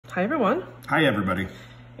Hi everyone. Hi everybody.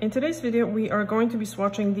 In today's video we are going to be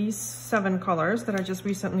swatching these 7 colors that I just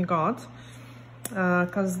recently got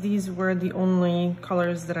because these were the only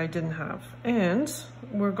colors that I didn't have, and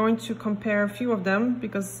we're going to compare a few of them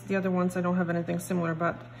because the other ones I don't have anything similar,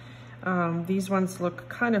 but these ones look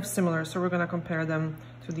kind of similar, so we're going to compare them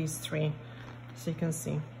to these 3 so you can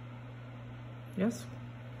see. Yes?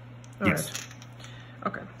 All yes. Right.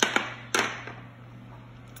 Okay.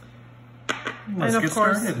 Let's and of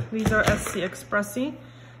course, started. These are Essie Expressie.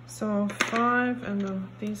 So 5 and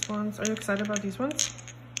these ones. Are you excited about these ones?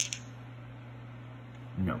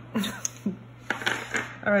 No.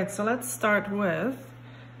 All right, so let's start with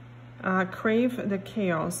Crave the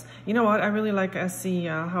Chaos. You know what? I really like Essie,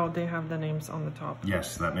 how they have the names on the top.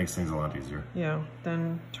 Yes, that makes things a lot easier. Yeah,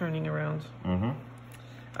 than turning around. Mm-hmm.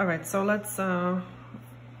 All right, so let's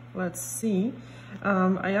see.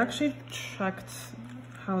 I actually checked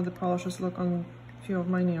how the polishes look on a few of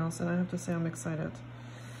my nails, and I have to say I'm excited.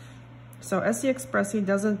 So Essie Expressie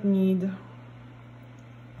doesn't need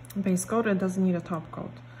base coat, it doesn't need a top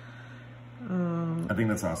coat. I think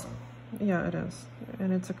that's awesome. Yeah, it is.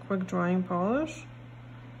 And it's a quick drying polish.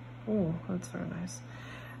 Oh, that's very nice.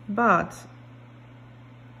 But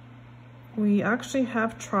we actually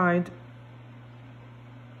have tried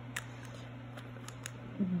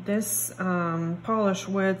this polish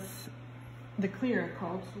with the clear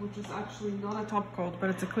coat, which is actually not a top coat, but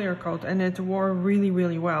it's a clear coat, and it wore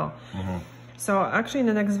really well. Mm-hmm. So actually in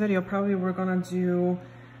the next video probably we're gonna do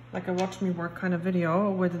like a watch me work kind of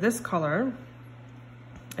video with this color.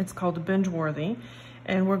 It's called Binge Worthy,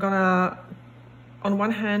 and we're gonna on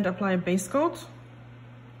one hand apply a base coat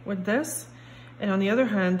with this, and on the other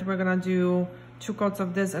hand we're gonna do 2 coats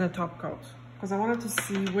of this and a top coat, because I wanted to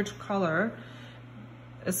see which color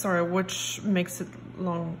which makes it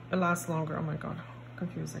last longer. Oh my god,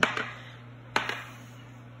 confusing.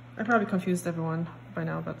 I probably confused everyone by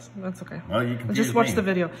now, but that's okay. Well, you confused just watch me. the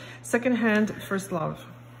video. Second hand, first love.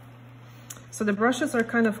 So the brushes are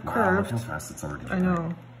kind of curved. Wow, look how fast it's already I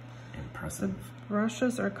know. Impressive. The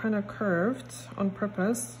brushes are kind of curved on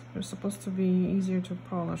purpose. They're supposed to be easier to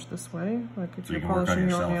polish this way, like if so you're you can polishing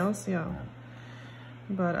work on your nails. Yeah.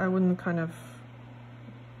 But I wouldn't kind of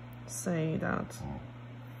say that.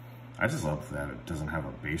 I just love that it doesn't have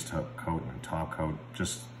a base coat and a top coat.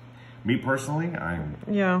 Just me personally, I'm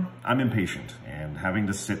impatient, and having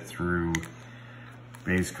to sit through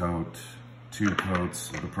base coat, 2 coats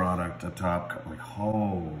of the product, a top coat, like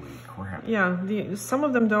holy crap. Yeah, some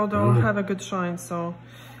of them though don't have a good shine. So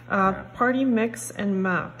party mix and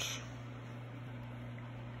match.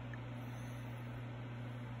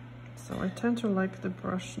 So I tend to like the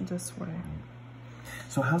brush this way.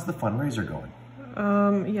 So how's the fundraiser going?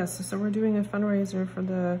 Yes, so we're doing a fundraiser for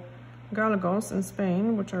the Galagos in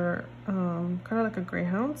Spain, which are kind of like a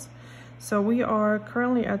greyhounds. So we are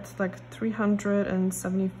currently at like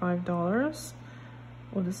 $375.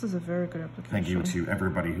 Oh, this is a very good application. Thank you to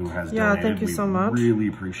everybody who has donated. Yeah, thank you so much. Really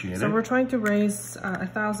appreciate it. So we're trying to raise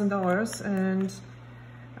 $1,000, and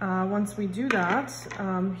once we do that,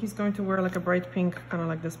 he's going to wear like a bright pink, kind of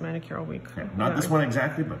like this manicure all week. Okay. Not this one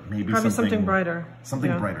exactly, but maybe something brighter.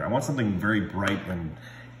 Something brighter. I want something very bright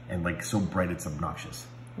and like so bright it's obnoxious.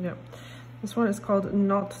 Yeah. This one is called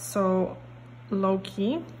Not So Low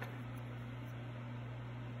Key.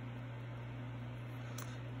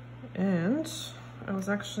 And I was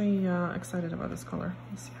actually excited about this color.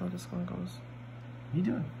 Let's see how this one goes. What are you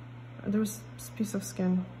doing? There's this piece of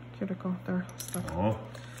skin, cuticle there, stuff. Oh.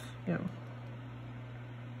 Yeah.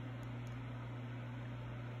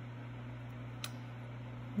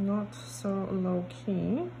 Not So Low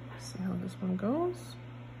Key. Let's see how this one goes.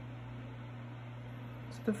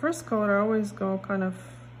 So the first coat I always go kind of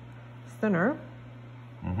thinner.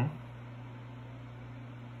 Mm-hmm.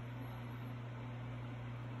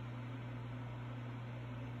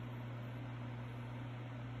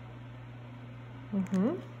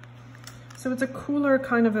 Mm-hmm. So it's a cooler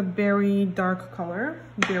kind of a berry dark color.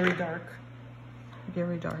 Very dark.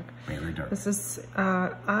 Very dark. Very dark. This is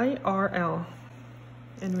IRL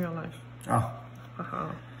in real life. Oh.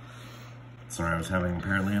 Sorry, I was having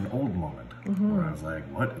apparently an old moment where I was like,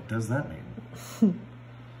 what does that mean?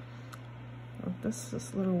 Oh, this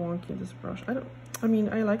is a little wonky, this brush. I mean,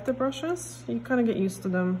 I like the brushes. You kind of get used to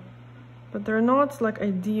them. But they're not like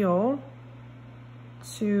ideal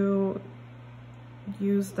to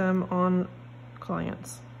use them on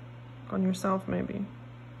clients, on yourself maybe.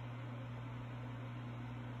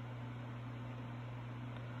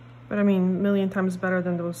 But I mean, a million times better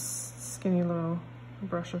than those skinny little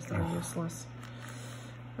brushes that are useless.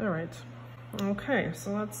 All right. Okay,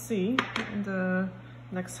 so let's see the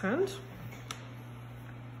next hand.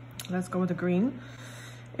 Let's go with the green.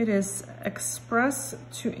 It is Express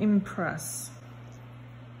to Impress.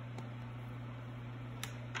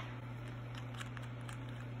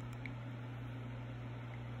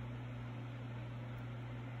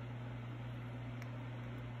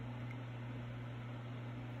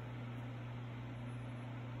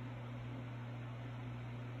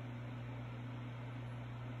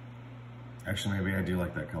 Actually, maybe I do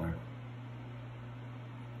like that color.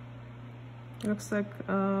 Looks like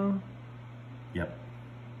Yep.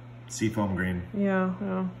 Seafoam green. Yeah,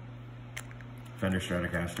 yeah. Fender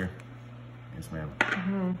Stratocaster. Yes,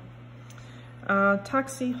 ma'am.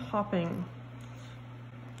 Taxi Hopping.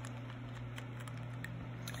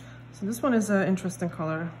 So this one is an interesting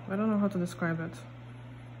color. I don't know how to describe it.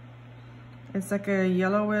 It's like a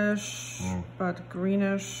yellowish, but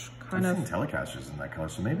greenish kind of. I've seen Telecasters in that color,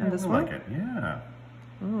 so maybe I this will one? like it. Yeah.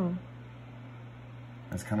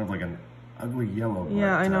 It's kind of like an ugly yellow. But,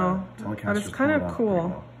 yeah, I know. But it's kind of cool.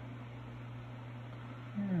 Well.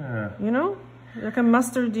 Yeah. You know? Like a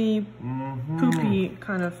mustardy, poopy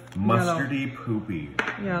kind of Mustardy, yellow. poopy.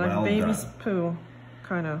 Yeah, like well baby's done. poo,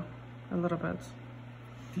 kind of, a little bit.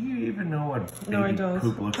 Do you even know what baby No, I don't.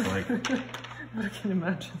 poop looks like? But I can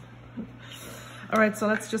imagine. All right, so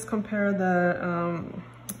let's just compare the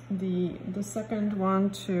second one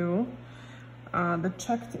to the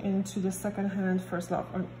checked into the second hand first love,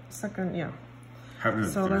 or second, yeah.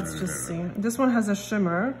 So let's just see. This one has a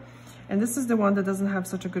shimmer, and this is the one that doesn't have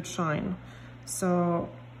such a good shine. So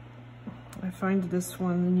I find this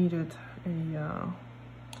one needed a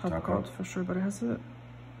top coat for sure, but it has a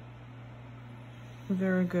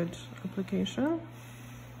very good application.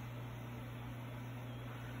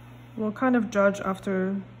 We'll kind of judge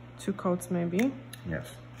after 2 coats maybe. Yes.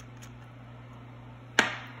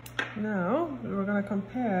 Now we're gonna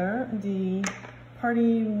compare the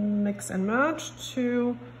Party Mix and Match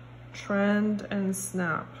to Trend and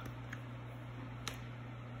Snap.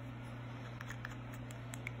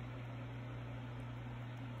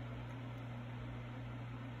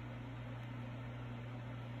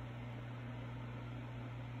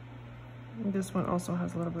 This one also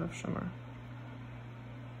has a little bit of shimmer.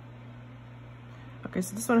 Okay,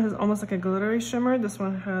 so this one has almost like a glittery shimmer. This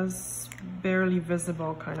one has barely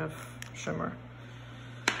visible kind of shimmer.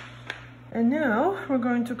 And now we're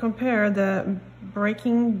going to compare the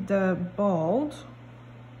Breaking the Bald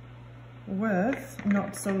with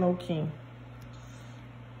Not So Low Key.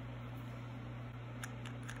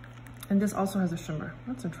 And this also has a shimmer.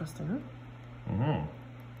 That's interesting, huh? Mm-hmm.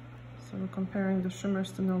 So we're comparing the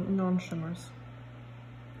shimmers to non-shimmers.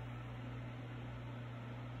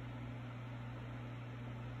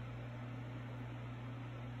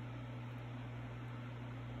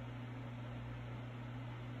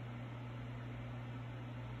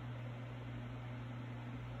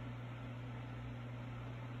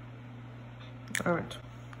 All right.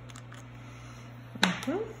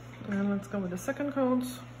 And let's go with the second coat.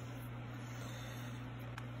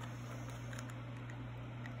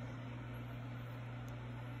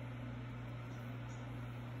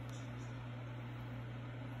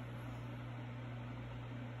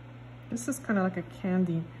 This is kind of like a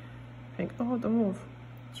candy pink. Oh, don't move.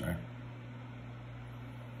 Sorry.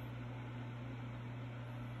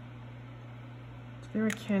 It's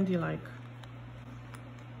very candy-like.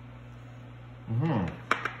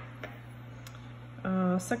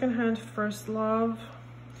 Second hand First Love.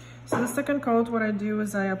 So the second coat, what I do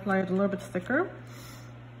is I apply it a little bit thicker.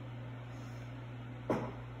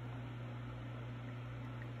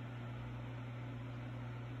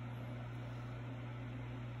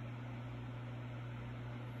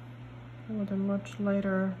 With a much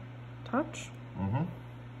lighter touch.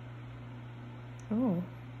 Oh,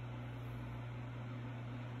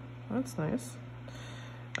 that's nice.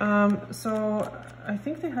 So I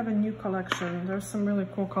think they have a new collection. There's some really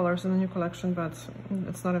cool colors in the new collection, but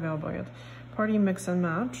it's not available yet. Party Mix and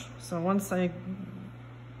Match. So once I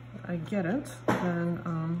get it, then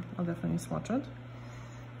I'll definitely swatch it.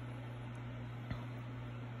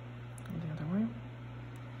 The other way.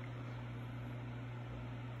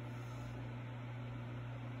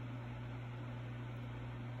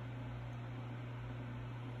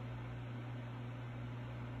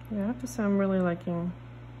 Yeah, I have to say I'm really liking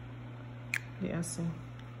the Essie.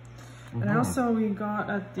 And also we got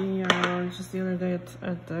at the, just the other day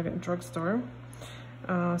at the drugstore,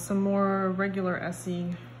 some more regular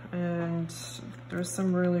Essie, and there's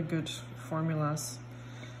some really good formulas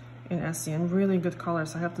in Essie and really good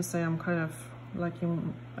colors. I have to say I'm kind of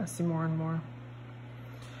liking Essie more and more.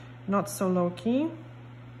 Not So Low Key.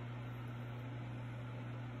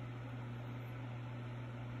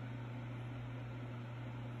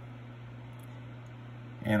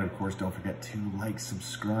 And of course, don't forget to like,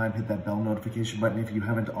 subscribe, hit that bell notification button if you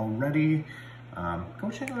haven't already. Go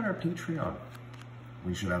check out our Patreon.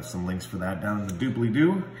 We should have some links for that down in the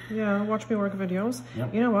doobly-doo. Yeah, watch me work videos.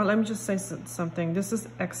 Yep. You know what, let me just say something. This is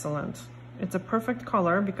excellent. It's a perfect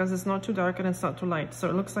color because it's not too dark and it's not too light. So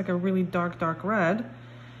it looks like a really dark, dark red,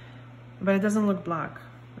 but it doesn't look black.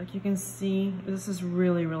 Like you can see, this is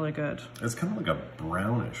really, really good. It's kind of like a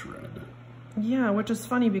brownish red. Yeah, which is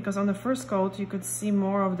funny because on the first coat, you could see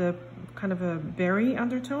more of the kind of a berry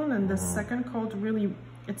undertone, and the second coat really,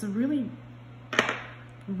 it's a really,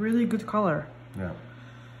 really good color. Yeah.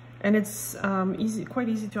 And it's quite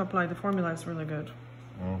easy to apply. The formula is really good.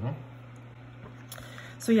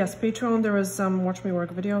 So yes, Patreon, there is some watch me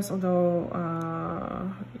work videos, although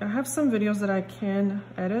I have some videos that I can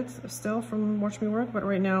edit still from watch me work, but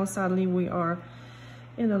right now, sadly, we are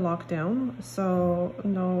in a lockdown, so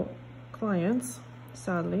no clients,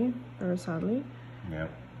 sadly, very sadly. Yeah.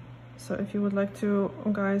 So if you would like to,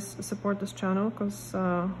 guys, support this channel, because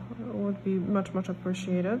it would be much, much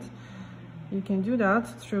appreciated. You can do that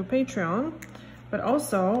through Patreon, but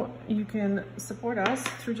also you can support us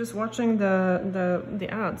through just watching the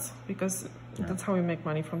ads, because that's how we make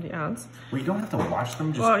money, from the ads. Well, you don't have to watch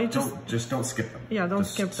them, just don't skip them. Yeah, don't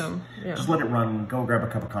skip them. Yeah. Just let it run, go grab a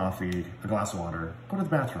cup of coffee, a glass of water, go to the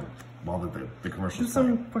bathroom while the commercials. Do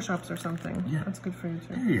some push-ups or something. Yeah. That's good for you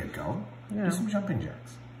too. There you go. Yeah. Do some jumping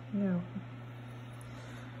jacks. Yeah.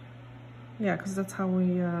 Yeah, because that's how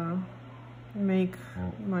we make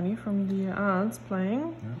money from the ads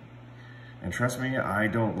playing. Yeah. And trust me, I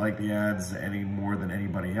don't like the ads any more than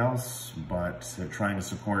anybody else, but trying to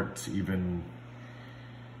support even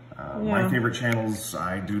my favorite channels,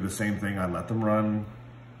 I do the same thing. I let them run.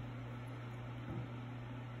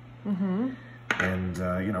 And,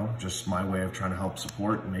 you know, just my way of trying to help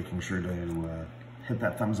support and making sure to hit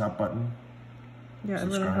that thumbs up button. Yeah,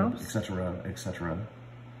 subscribe, it really helps. etc., etc.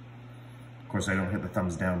 Of course, I don't hit the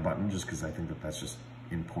thumbs down button just because I think that that's just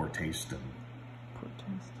in poor taste. And, poor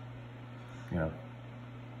taste. You know,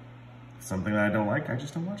 something that I don't like, I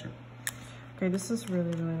just don't watch it. Okay, this is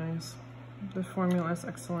really, really nice. The formula is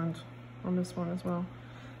excellent on this one as well.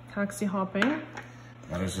 Taxi hopping.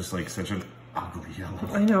 That is just like such an ugly yellow.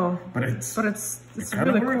 I know. But it's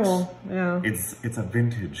really cool. Yeah. It's a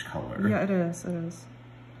vintage color. Yeah, it is. It is.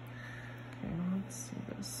 Okay, let's see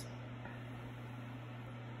this.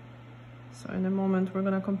 So in a moment, we're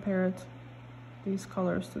gonna compare these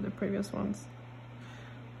colors to the previous ones.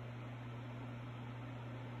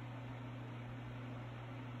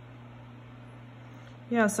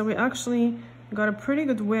 Yeah, so we actually got a pretty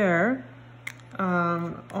good wear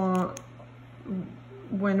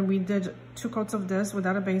when we did 2 coats of this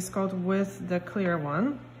without a base coat with the clear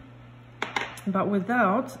one, but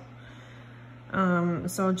without,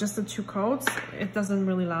 so just the 2 coats, it doesn't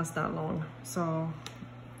really last that long. So,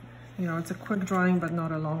 you know, it's a quick drying, but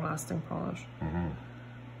not a long lasting polish.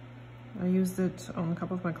 I used it on a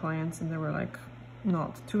couple of my clients and they were like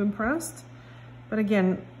not too impressed. But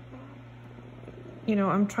again, you know,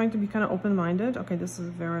 I'm trying to be kind of open-minded. Okay, this is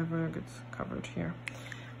very, very good coverage here.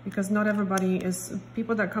 Because not everybody is,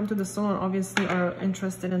 people that come to the salon obviously are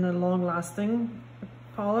interested in a long-lasting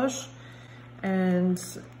polish. And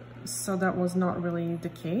so that was not really the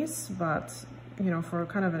case. But, you know, for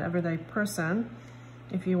kind of an everyday person,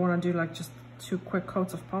 if you want to do like just 2 quick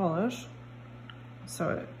coats of polish,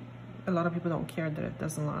 so a lot of people don't care that it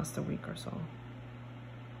doesn't last a week or so.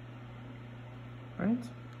 Right?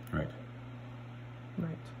 Right.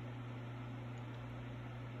 Right.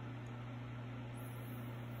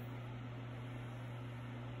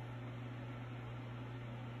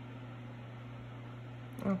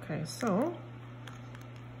 Okay, so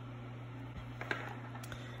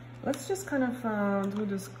let's just kind of do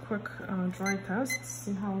this quick dry test,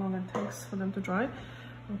 see how long it takes for them to dry.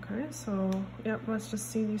 Okay, so yeah, let's just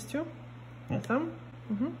see these 2. The thumb,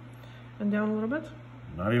 and down a little bit.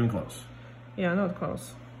 Not even close. Yeah, not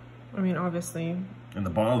close. I mean, obviously. In the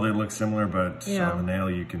bottle, they look similar, but on the nail,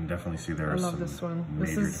 you can definitely see there are some this one. major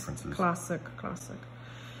This is differences. Classic.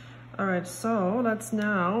 All right, so let's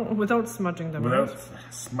now, without smudging them. Without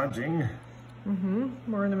smudging.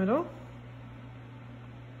 More in the middle.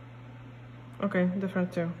 Okay,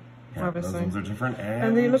 different too. Yeah, obviously. Those ones are different,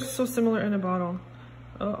 and they look so similar in a bottle.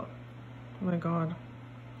 Oh my god.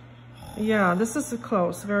 Yeah, this is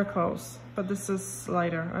close, very close, but this is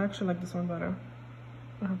lighter. I actually like this one better,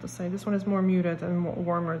 I have to say. This one is more muted and more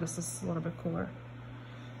warmer. This is a little bit cooler.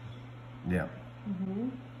 Yeah.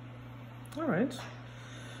 All right.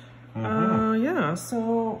 Yeah,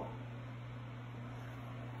 so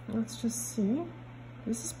let's just see.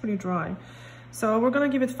 This is pretty dry. So we're gonna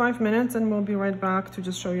give it 5 minutes and we'll be right back to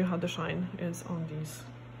just show you how the shine is on these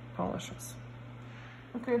polishes.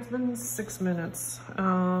 Okay, it's been 6 minutes,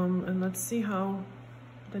 and let's see how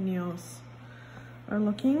the nails are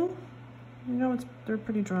looking. You know, they're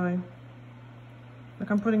pretty dry. Like,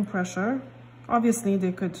 I'm putting pressure. Obviously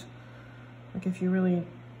they could, like, if you really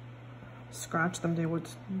scratch them, they would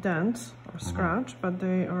dent or scratch, but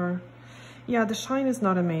they are, yeah, the shine is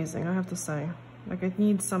not amazing, I have to say. Like, it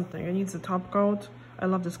needs something. It needs a top coat. I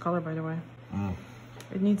love this color, by the way.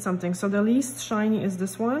 It needs something. So the least shiny is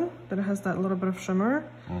this one that has that little bit of shimmer,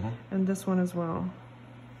 and this one as well.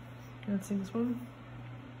 Let's see this one.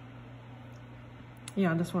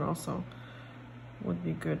 Yeah, this one also would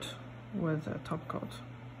be good with a top coat.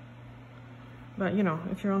 But you know,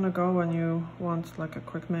 if you're on the go and you want like a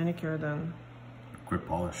quick manicure, then quick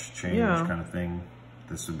polish change kind of thing,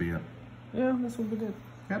 this would be it. Yeah, this would be good.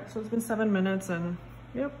 Yep. So it's been 7 minutes, and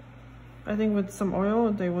yep, I think with some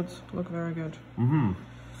oil they would look very good.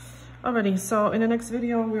 Alrighty, so in the next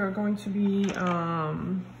video we are going to be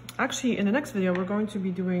actually in the next video we're going to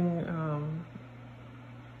be doing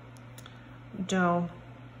gel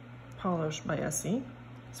polish by Essie.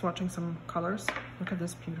 Swatching some colors. Look at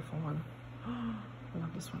this beautiful one. I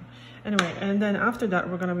love this one. Anyway, and then after that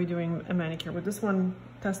we're going to be doing a manicure with this one,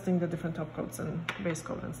 testing the different top coats and base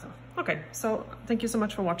coat and stuff. Okay, so thank you so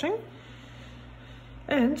much for watching,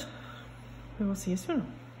 and we will see you soon.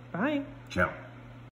 Bye. Ciao.